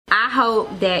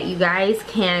hope that you guys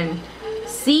can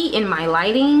see in my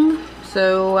lighting.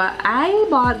 So I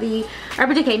bought the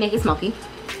Urban Decay Decay Smoky,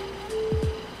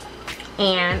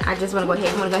 and I just want to go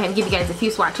ahead and give you guys a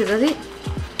few swatches of it.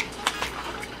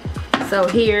 So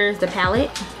here's the palette,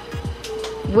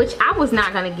 which I was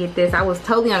not gonna get this. I was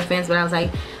totally on the fence, but I was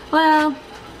like, well,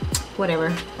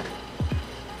 whatever.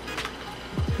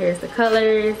 Here's the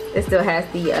colors. It still has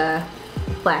the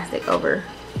plastic over.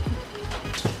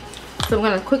 So I'm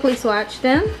gonna quickly swatch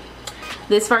them.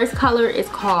 This first color is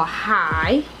called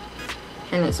High,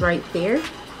 and it's right there.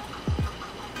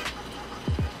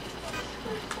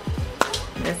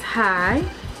 That's High.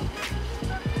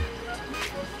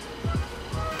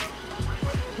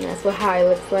 That's what High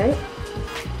looks like.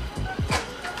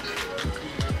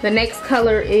 The next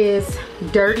color is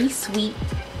Dirty Sweet.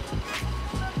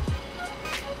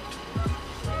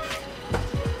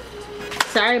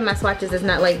 Sorry, my swatches is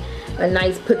not like a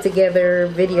nice put together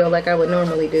video like I would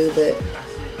normally do, but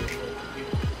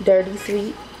Dirty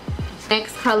Sweet.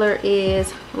 Next color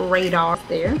is Radar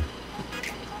there.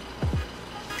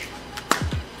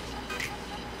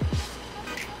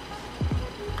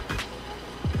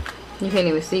 You can't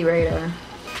even see Radar.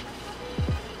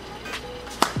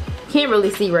 Can't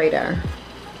really see Radar.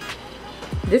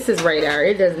 This is Radar.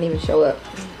 It doesn't even show up.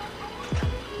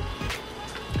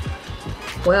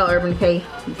 Well, Urban Decay,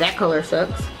 that color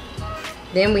sucks.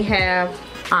 Then we have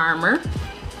Armor.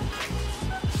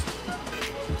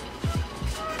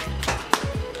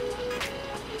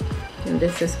 And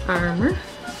this is Armor.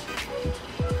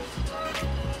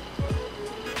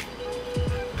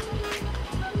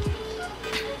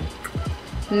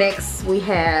 Next we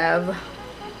have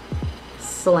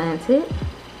Slanted.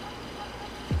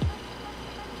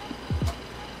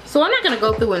 So I'm not gonna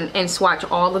go through and swatch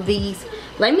all of these.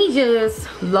 Let me just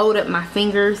load up my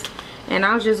fingers, and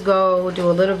I'll just go do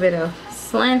a little bit of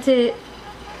Slanted.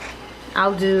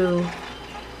 I'll do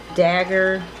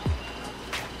Dagger.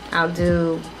 I'll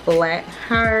do Black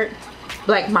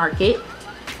Market,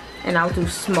 and I'll do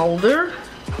Smolder,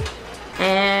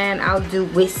 and I'll do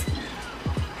Whiskey.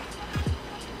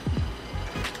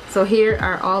 So here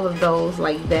are all of those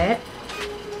like that.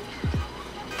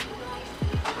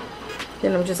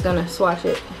 Then I'm just gonna swatch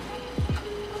it.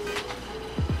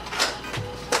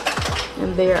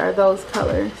 And there are those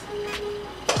colors.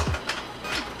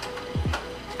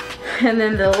 And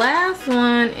then the last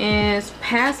one is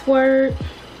Password.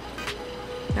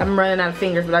 I'm running out of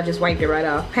fingers, but I just wiped it right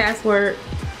off. Password,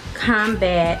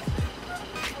 Combat,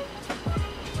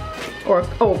 or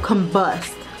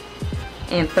Combust,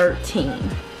 and 13.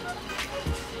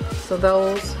 So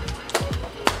those,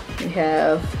 we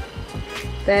have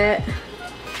that.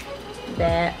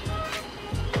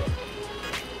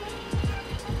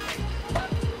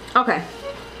 Okay.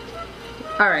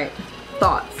 All right.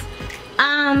 Thoughts.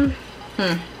 I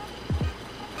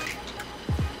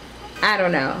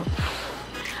don't know.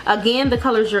 Again, the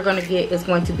colors you're gonna get is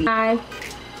going to be High,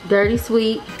 Dirty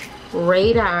Sweet,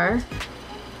 Radar,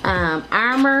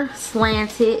 Armor,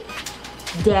 Slanted,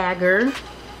 Dagger,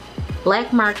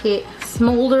 Black Market,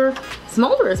 Smolder.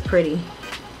 Smolder is pretty.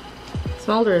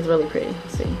 Smolder is really pretty.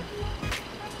 Let's see.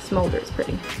 Smolder is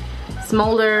pretty.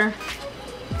 Smolder,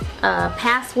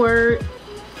 Password,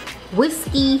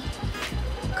 Whiskey,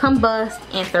 Combust,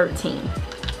 and 13.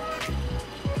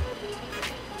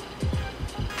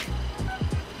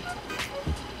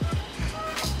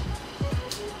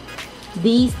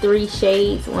 These three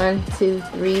shades, 1, 2,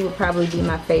 3, would probably be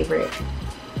my favorite.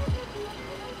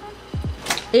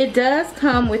 It does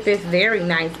come with this very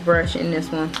nice brush in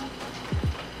this one.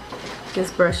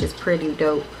 This brush is pretty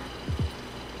dope.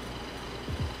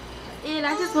 And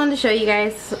I just wanted to show you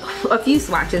guys a few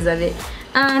swatches of it.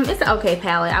 It's an okay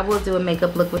palette. I will do a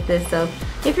makeup look with this, so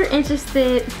if you're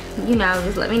interested, you know,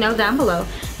 just let me know down below.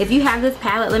 If you have this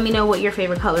palette, let me know what your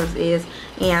favorite colors is,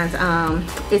 and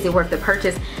is it worth the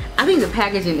purchase. I think the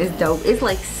packaging is dope. It's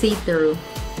like see-through.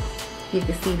 You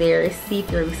can see there, it's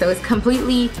see-through, so it's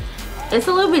completely, it's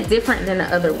a little bit different than the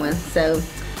other one. So